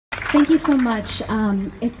Thank you so much.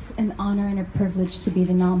 It's an honor and a privilege to be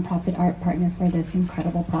the nonprofit art partner for this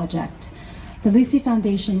incredible project. The Lucy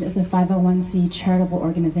Foundation is a 501c charitable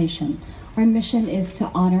organization. Our mission is to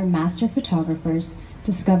honor master photographers,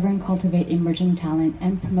 discover and cultivate emerging talent,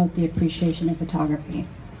 and promote the appreciation of photography.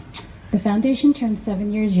 The foundation turns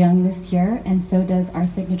 7 years young this year, and so does our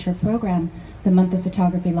signature program, the Month of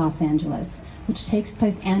Photography Los Angeles, which takes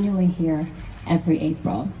place annually here every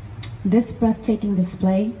April. This breathtaking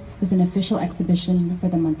display is an official exhibition for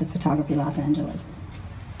the Month of Photography Los Angeles.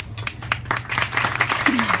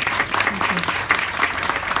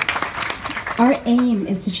 Our aim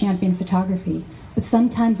is to champion photography, but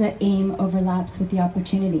sometimes that aim overlaps with the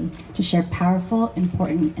opportunity to share powerful,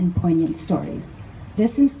 important, and poignant stories.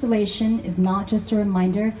 This installation is not just a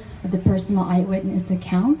reminder of the personal eyewitness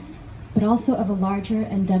accounts, but also of a larger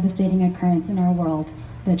and devastating occurrence in our world,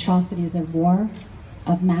 the atrocities of war,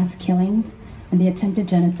 of mass killings, and the attempted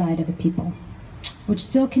genocide of a people, which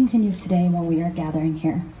still continues today while we are gathering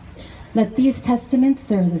here. Let these testaments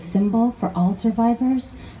serve as a symbol for all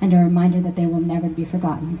survivors and a reminder that they will never be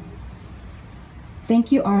forgotten.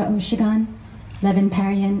 Thank you, Ara Oshigan, Levin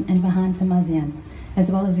Parian, and Vahan Tamazian, as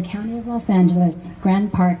well as the County of Los Angeles,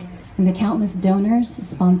 Grand Park, and the countless donors,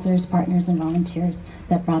 sponsors, partners, and volunteers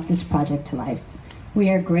that brought this project to life. We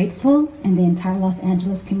are grateful, and the entire Los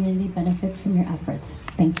Angeles community benefits from your efforts.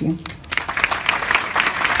 Thank you.